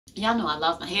Y'all know I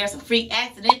lost my hair, some freak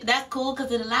accident, but that's cool because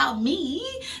it allowed me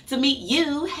to meet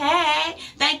you. Hey,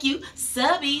 thank you,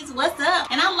 subbies, what's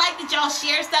up? And I like that y'all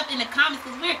share stuff in the comments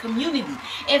because we're a community.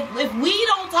 If we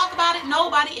don't talk about it,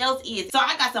 nobody else is. So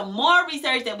I got some more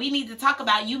research that we need to talk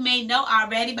about. You may know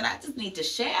already, but I just need to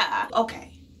share.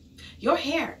 Okay, your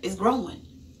hair is growing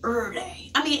every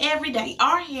day. I mean, every day.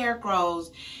 Our hair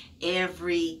grows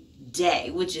every day,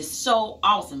 which is so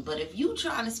awesome. But if you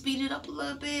trying to speed it up a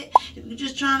little bit, if you're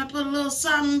just trying to put a little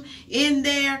something in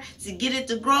there to get it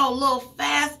to grow a little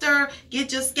faster,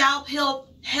 get your scalp health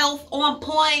on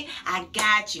point, I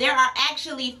got you. There are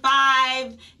actually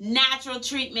 5 natural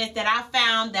treatments that I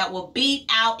found that will beat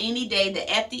out any day the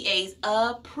FDA's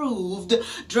approved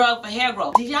drug for hair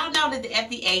growth. Did y'all know that the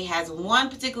FDA has one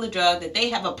particular drug that they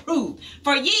have approved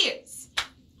for years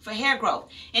for hair growth,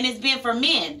 and it's been for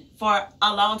men for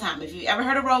a long time? If you ever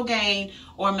heard of Rogaine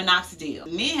or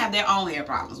Minoxidil, men have their own hair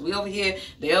problems. We over here,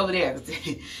 they over there,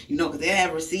 you know, because they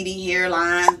have receding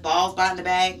hairlines, bald spot in the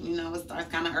back. You know, it starts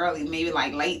kind of early, maybe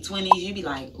like late 20s. You be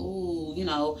like, ooh, you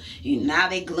know, now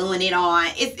they gluing it on.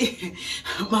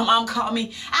 My mom called me,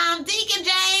 Deacon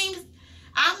James,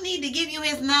 I need to give you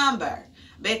his number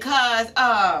because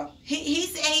he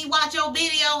said he watched your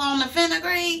video on the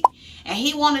Fenugreek. And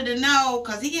he wanted to know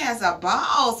because he has a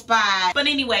bald spot. But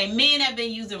anyway, men have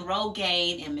been using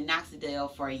Rogaine and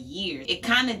Minoxidil for years. It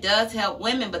kind of does help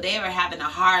women, but they were having a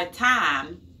hard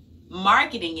time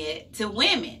marketing it to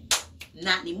women.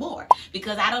 Not anymore.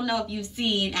 Because I don't know if you've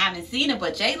seen, I haven't seen it,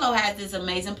 but J-Lo has this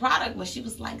amazing product where she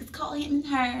was like, it's called Him and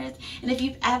Hers. And if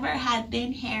you've ever had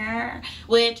thin hair,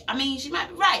 which, I mean, she might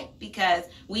be right, because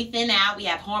we thin out, we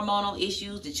have hormonal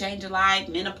issues, the change of life,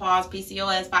 menopause,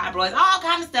 PCOS, fibroids, all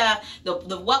kind of stuff.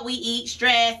 The what we eat,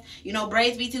 stress, you know,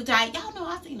 braids be too tight. Y'all know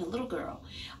I seen a little girl.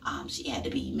 She had to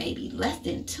be maybe less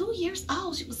than 2 years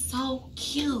old. She was so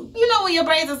cute. You know when your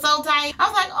braids are so tight? I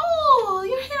was like, oh,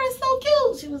 your hair is so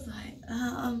cute. She was like,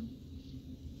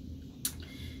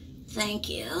 thank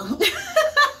you.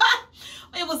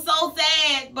 It was so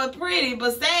sad, but pretty,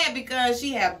 but sad because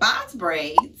she had box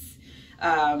braids.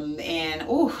 And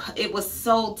ooh, it was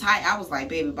so tight. I was like,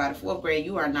 baby, by the 4th grade,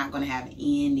 you are not going to have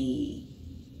any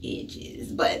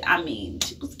edges. But I mean,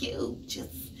 she was cute.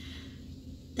 Just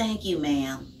thank you,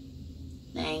 ma'am.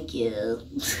 Thank you.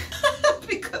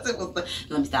 Because it was,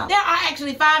 let me stop. There are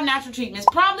actually 5 natural treatments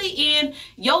probably in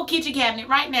your kitchen cabinet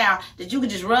right now that you can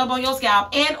just rub on your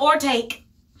scalp and or take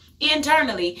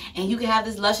internally, and you can have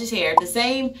this luscious hair, the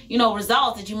same, you know,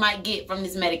 results that you might get from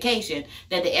this medication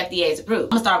that the FDA has approved. I'm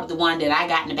gonna start with the one that I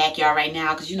got in the backyard right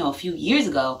now, because you know, a few years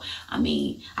ago, I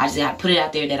mean, I just got to put it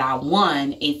out there that I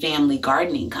won a family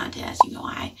gardening contest. You know,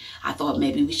 I thought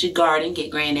maybe we should garden, get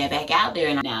granddad back out there,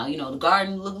 and now, you know, the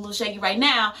garden look a little shaky right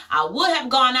now. I would have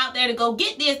gone out there to go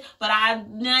get this, but I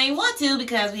ain't want to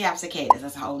because we have cicadas.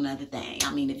 That's a whole nother thing.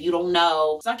 I mean, if you don't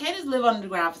know, cicadas live under the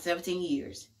ground for 17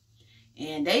 years.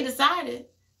 And they decided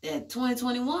that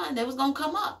 2021, they was going to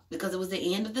come up because it was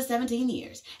the end of the 17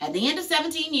 years. At the end of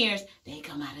 17 years, they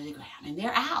come out of the ground and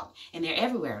they're out and they're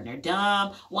everywhere and they're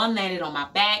dumb. One landed on my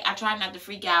back. I tried not to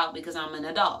freak out because I'm an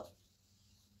adult.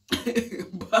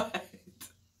 But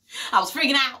I was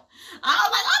freaking out. I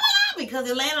was like, oh my God, because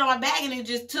it landed on my back and it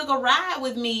just took a ride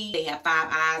with me. They have 5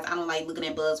 eyes. I don't like looking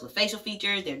at bugs with facial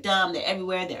features. They're dumb. They're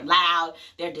everywhere. They're loud.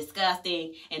 They're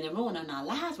disgusting. And they're ruining our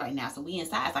lives right now. So we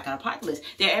inside, it's like an apocalypse.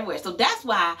 They're everywhere. So that's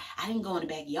why I didn't go in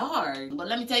the backyard. But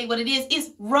let me tell you what it is.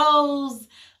 It's rosemary.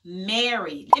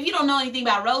 If you don't know anything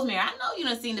about rosemary, I know you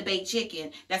done seen the baked chicken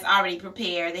that's already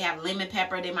prepared. They have lemon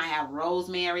pepper. They might have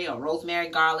rosemary or rosemary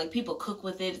garlic. People cook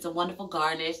with it. It's a wonderful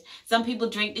garnish. Some people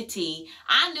drink the tea.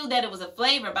 I knew that it was a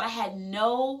flavor, but I had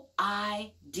no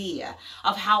idea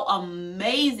of how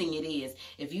amazing it is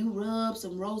if you rub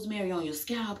some rosemary on your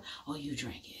scalp or you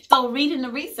drink it. So reading the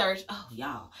research, oh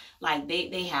y'all, like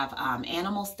they have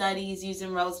animal studies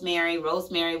using rosemary.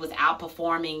 Rosemary was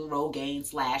outperforming Rogaine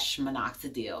 /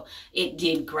 Minoxidil. It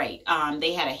did great.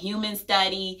 They had a human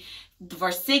study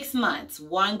for 6 months.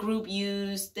 One group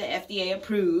used the FDA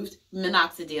approved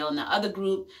Minoxidil and the other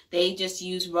group, they just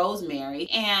used rosemary.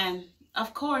 And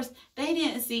of course, they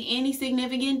didn't see any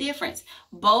significant difference.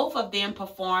 Both of them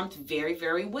performed very,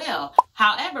 very well.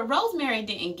 However, rosemary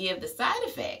didn't give the side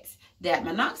effects that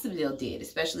Minoxidil did,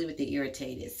 especially with the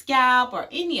irritated scalp or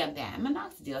any of that.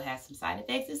 Minoxidil has some side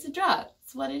effects. It's a drug.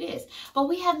 It's what it is. But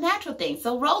we have natural things.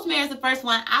 So rosemary is the first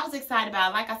one I was excited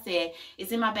about. Like I said,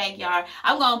 it's in my backyard.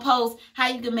 I'm going to post how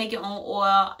you can make your own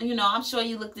oil. You know, I'm sure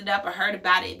you looked it up or heard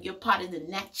about it. You're part of the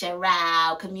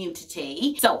natural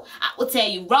community. So I will tell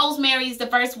you, rosemary is the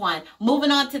first one.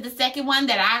 Moving on to the second one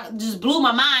that I just blew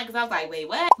my mind because I was like, wait,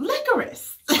 what?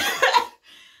 Licorice.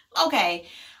 Okay.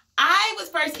 I was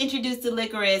first introduced to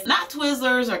licorice, not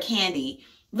Twizzlers or candy,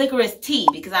 licorice tea,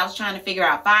 because I was trying to figure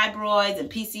out fibroids and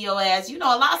PCOS. You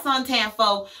know, a lot of suntan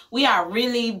folk, we are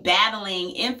really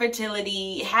battling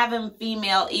infertility, having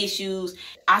female issues.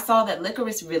 I saw that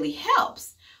licorice really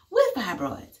helps with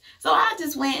fibroids. So I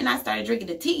just went and I started drinking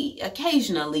the tea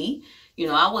occasionally. You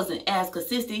know, I wasn't as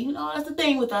consistent. You know, that's the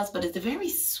thing with us, but it's a very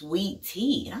sweet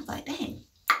tea. And I was like, dang.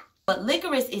 But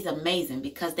licorice is amazing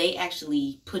because they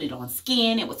actually put it on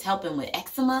skin. It was helping with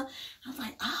eczema. I was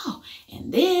like, oh.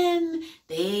 And then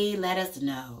they let us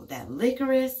know that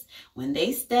licorice, when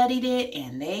they studied it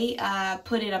and they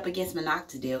put it up against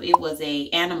Minoxidil, it was an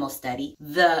animal study.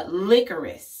 The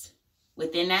licorice,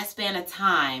 within that span of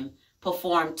time,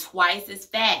 performed twice as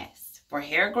fast for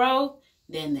hair growth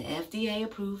than the FDA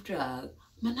approved drug,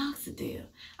 Minoxidil.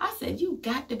 I said, you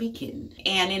got to be kidding.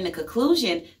 And in the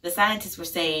conclusion, the scientists were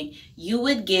saying you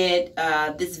would get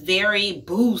this very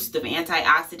boost of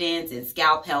antioxidants and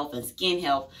scalp health and skin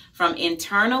health from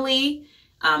internally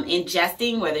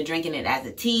ingesting, whether drinking it as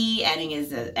a tea, adding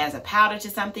it as a powder to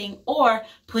something, or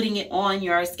putting it on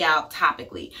your scalp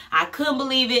topically. I couldn't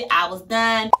believe it. I was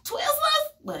done. Twizzlers?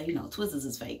 Well, you know, Twizzlers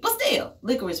is fake, but still,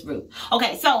 licorice root.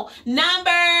 Okay, so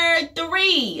number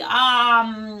 3.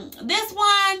 This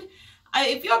one,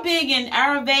 if you're big in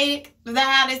Ayurvedic, is that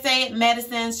how they say it?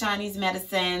 Medicines, Chinese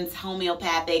medicines,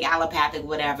 homeopathic, allopathic,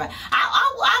 whatever.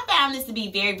 I found this to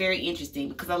be very, very interesting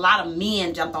because a lot of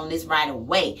men jumped on this right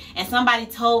away. And somebody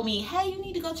told me, hey, you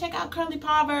need to go check out Curly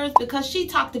Proverbs because she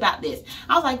talked about this.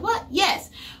 I was like, what? Yes.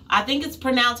 I think it's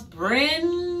pronounced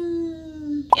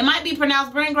It might be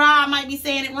pronounced Bhringraj. I might be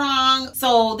saying it wrong.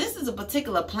 So this is a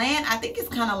particular plant. I think it's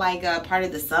kind of like a part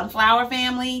of the sunflower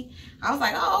family. I was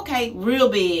like, oh, okay, real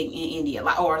big in India,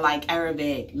 or like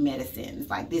Ayurvedic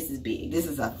medicines. Like, this is big. This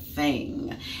is a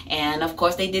thing. And of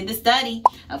course, they did the study.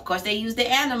 Of course, they used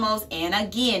the animals. And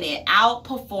again, it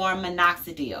outperformed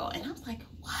Minoxidil. And I was like,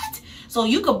 what? So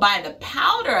you could buy the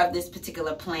powder of this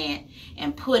particular plant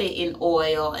and put it in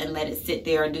oil and let it sit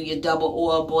there, or do your double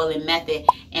oil boiling method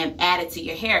and add it to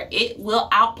your hair. It will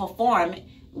outperform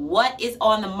what is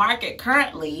on the market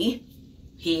currently.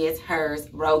 His, hers,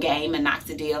 Rogaine,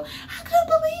 Minoxidil. I couldn't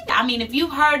believe it. I mean, if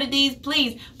you've heard of these,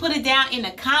 please put it down in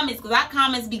the comments, because our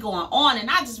comments be going on, and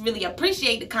I just really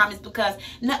appreciate the comments because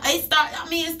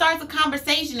it starts a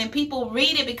conversation and people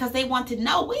read it because they want to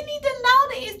know. We need to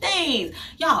know these things.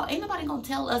 Y'all, ain't nobody gonna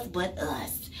tell us but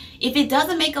us. If it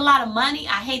doesn't make a lot of money,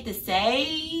 I hate to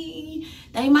say,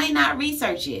 they might not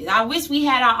research it. I wish we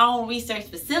had our own research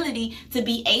facility to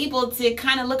be able to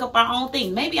kind of look up our own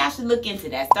thing. Maybe I should look into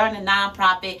that. Starting a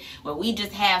nonprofit where we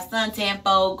just have suntan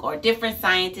folk or different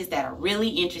scientists that are really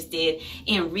interested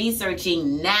in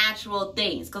researching natural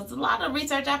things. Because a lot of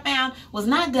research I found was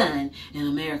not done in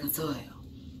American soil.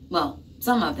 Well,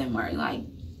 some of them were, like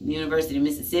University of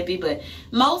Mississippi, but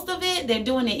most of it, they're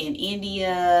doing it in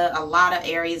India, a lot of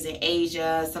areas in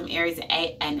Asia, some areas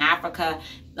in Africa.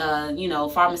 You know,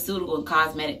 pharmaceutical and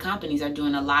cosmetic companies are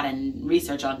doing a lot of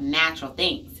research on natural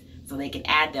things so they can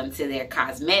add them to their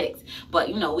cosmetics. But,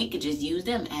 you know, we could just use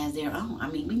them as their own. I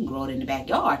mean, we can grow it in the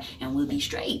backyard and we'll be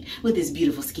straight with this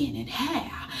beautiful skin and hair.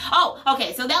 Oh,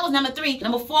 okay, so that was number 3.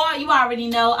 Number 4, you already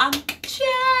know, I'm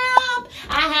champ.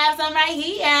 I have some right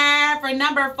here. For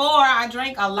number 4, I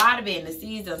drank a lot of it and the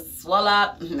seeds have swell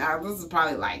up. Now, this is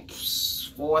probably like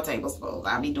 4 tablespoons.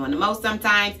 I'll be doing the most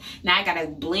sometimes. Now I gotta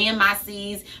blend my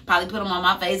seeds, probably put them on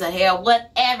my face or hair,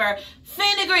 whatever.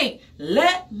 Fenugreek,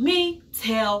 let me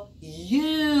tell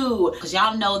you, because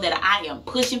y'all know that I am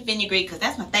pushing fenugreek because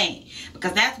that's my thing,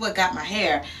 because that's what got my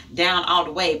hair down all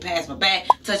the way past my back,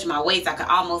 touching my waist. I could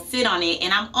almost sit on it,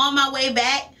 and I'm on my way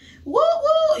back. Woo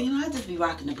woo! You know, I just be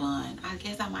rocking the bun. I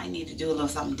guess I might need to do a little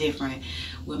something different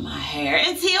with my hair.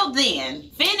 Until then,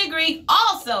 fenugreek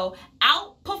also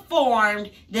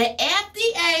outperformed the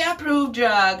FDA approved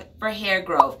drug for hair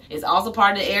growth. It's also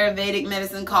part of the Ayurvedic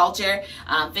medicine culture.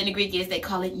 Fenugreek is, they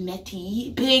call it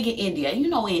Methi. Big in India. You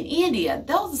know, in India,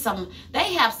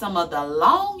 they have some of the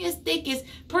longest, thickest,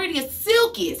 prettiest,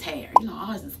 silkiest hair. You know,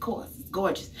 ours is coarse.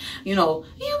 Gorgeous. You know,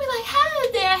 you'll be like, how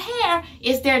is their hair?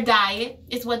 It's their diet.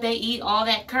 It's what they eat, all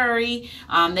that curry.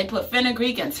 They put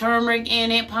fenugreek and turmeric in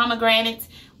it, pomegranates,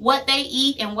 what they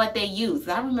eat and what they use.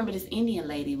 I remember this Indian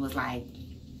lady was like,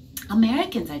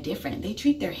 Americans are different. They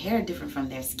treat their hair different from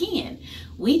their skin.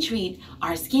 We treat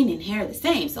our skin and hair the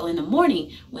same. So in the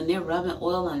morning, when they're rubbing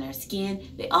oil on their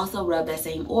skin, they also rub that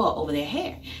same oil over their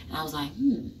hair. And I was like,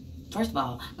 first of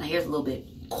all, my hair's a little bit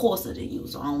coarser than you,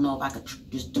 so I don't know if I could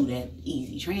just do that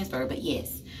easy transfer. But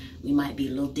yes, we might be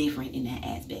a little different in that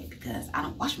aspect because I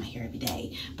don't wash my hair every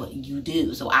day, but you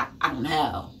do. So I don't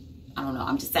know. I don't know,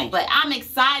 I'm just saying. But I'm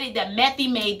excited that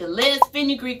Methi made the list.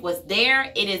 Fenugreek was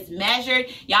there. It is measured.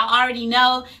 Y'all already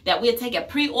know that we'll take a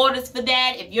pre-orders for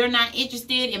that if you're not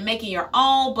interested in making your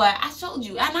own. But I showed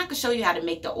you, and I can show you how to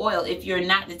make the oil if you're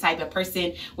not the type of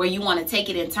person where you want to take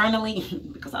it internally,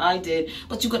 because I did.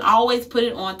 But you can always put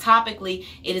it on topically.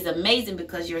 It is amazing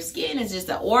because your skin is just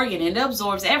an organ and it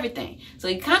absorbs everything. So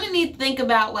you kind of need to think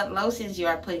about what lotions you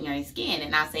are putting on your skin.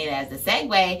 And I say that as a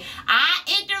segue.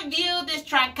 I interviewed this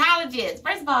trichologist.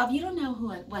 First of all, if you don't know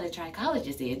what a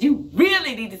trichologist is, you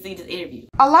really need to see this interview.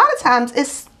 A lot of times,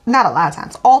 it's not a lot of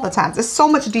times, all the times, it's so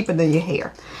much deeper than your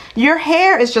hair. Your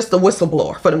hair is just a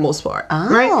whistleblower for the most part,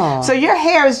 right? So your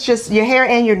hair is just, your hair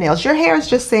and your nails, your hair is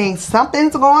just saying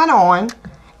something's going on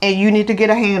and you need to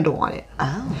get a handle on it.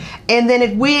 And then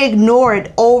if we ignore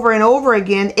it over and over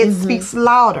again, it speaks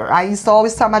louder. I used to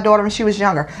always tell my daughter when she was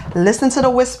younger, listen to the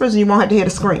whispers and you won't have to hear the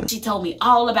scream. She told me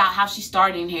all about how she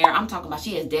started in hair. I'm talking about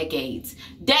she has decades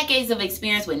of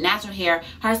experience with natural hair.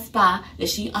 Her spa that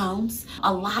she owns,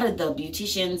 a lot of the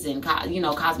beauticians and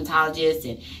cosmetologists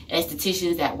and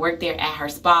estheticians that work there at her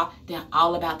spa, they're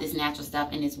all about this natural stuff,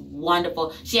 and it's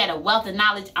wonderful. She had a wealth of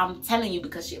knowledge, I'm telling you,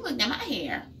 because she looked at my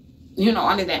hair, you know,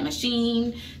 under that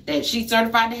machine that she's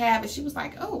certified to have, and she was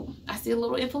like, oh, I see a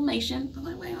little inflammation. I'm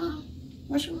like, wait,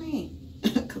 what you mean?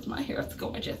 Because my hair is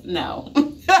gorgeous. No.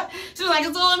 She was like,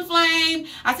 it's all inflamed.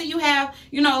 I see you have,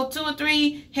 2 or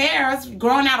 3 hairs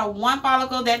growing out of one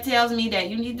follicle. That tells me that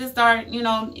you need to start,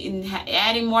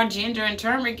 adding more ginger and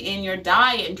turmeric in your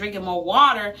diet and drinking more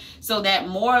water so that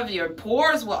more of your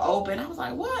pores will open. I was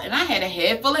like, what? And I had a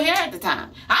head full of hair at the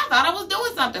time. I thought I was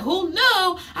doing something. Who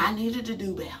knew I needed to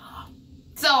do better?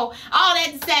 So all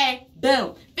that to say,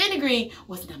 boom, fenugreek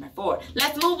was number 4.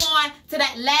 Let's move on to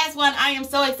that last one. I am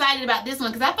so excited about this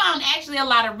one because I found actually a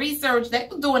lot of research they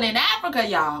were doing in Africa,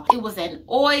 y'all. It was an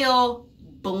oil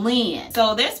blend.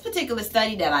 So this particular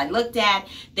study that I looked at,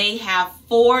 they have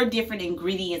 4 different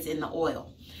ingredients in the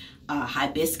oil.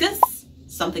 Hibiscus,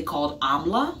 something called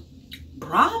Amla,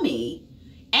 Brahmi,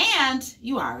 and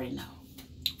you already know,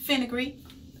 fenugreek,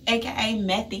 aka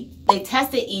Methi. They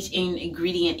tested each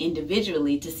ingredient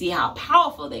individually to see how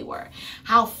powerful they were,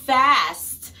 how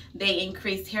fast they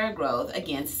increased hair growth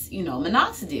against,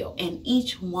 Minoxidil. And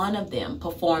each one of them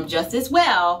performed just as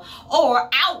well or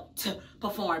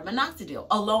outperformed Minoxidil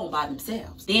alone by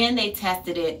themselves. Then they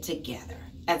tested it together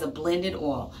as a blended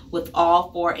oil with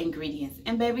all 4 ingredients.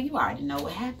 And baby, you already know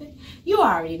what happened. You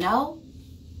already know.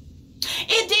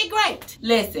 It did great.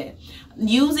 Listen,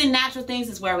 using natural things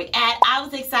is where we at. I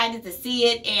was excited to see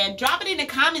it, and drop it in the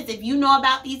comments if you know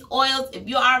about these oils, if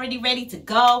you're already ready to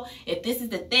go, if this is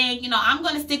the thing. I'm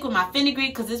going to stick with my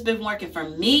fenugreek because it's been working for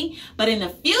me, but in the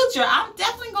future I'm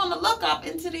definitely going to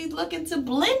look into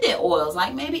blended oils,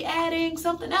 like maybe adding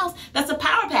something else that's a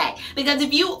power pack. Because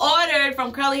if you ordered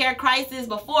from Curly Hair Crisis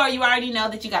before, you already know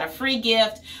that you got a free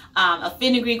gift, a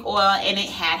fenugreek oil, and it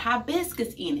had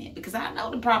hibiscus in it, because I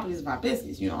know the properties of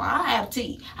hibiscus. I have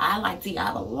tea. I like tea. I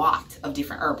have a lot of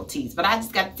different herbal teas, but I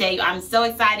just got to tell you, I'm so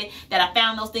excited that I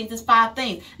found those things. There's 5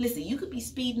 things. Listen, you could be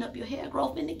speeding up your hair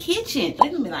growth in the kitchen. They're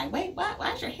gonna be like, wait, why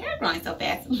is your hair growing so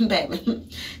fast, baby?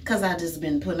 Because I'm just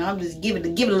giving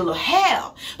it a little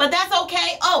hell. But that's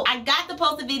okay. Oh, I got to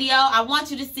post a video. I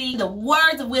want you to see the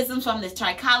words of wisdom from this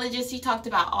trichologist. She talked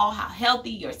about how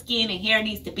healthy your skin and hair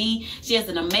needs to be. She has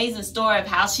an amazing story of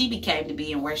how she became to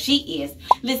be and where she is.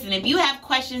 Listen, if you have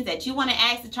questions that you want to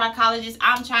ask the trichologist,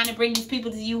 I'm trying to bring these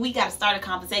people to you. We got to start a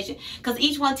conversation, because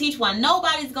each one teach one.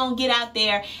 Nobody's gonna get out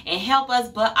there and help us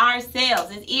but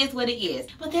ourselves. It is what it is.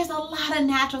 But there's a lot of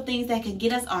natural things that can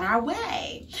get us on our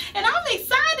way, and I'm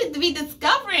excited to be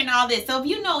discovering all this. So if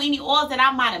you know any oils that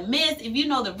I might have missed, if you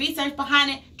know the research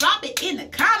behind it, drop it in the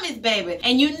comments, baby.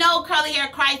 And Curly Hair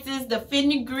Crisis, the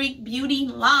Fenugreek beauty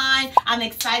line, I'm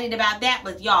excited about that.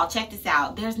 But y'all, check this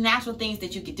out. There's natural things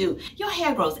that you could do. Your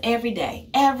hair grows every day,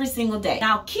 every single day.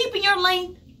 Now, keeping your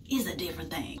length is a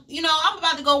different thing. I'm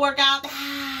about to go work out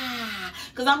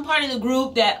because I'm part of the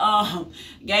group that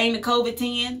gained the COVID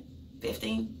 10,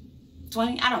 15,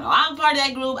 20. I don't know. I'm part of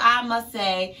that group, I must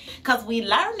say, because we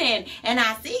learning. And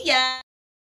I see ya.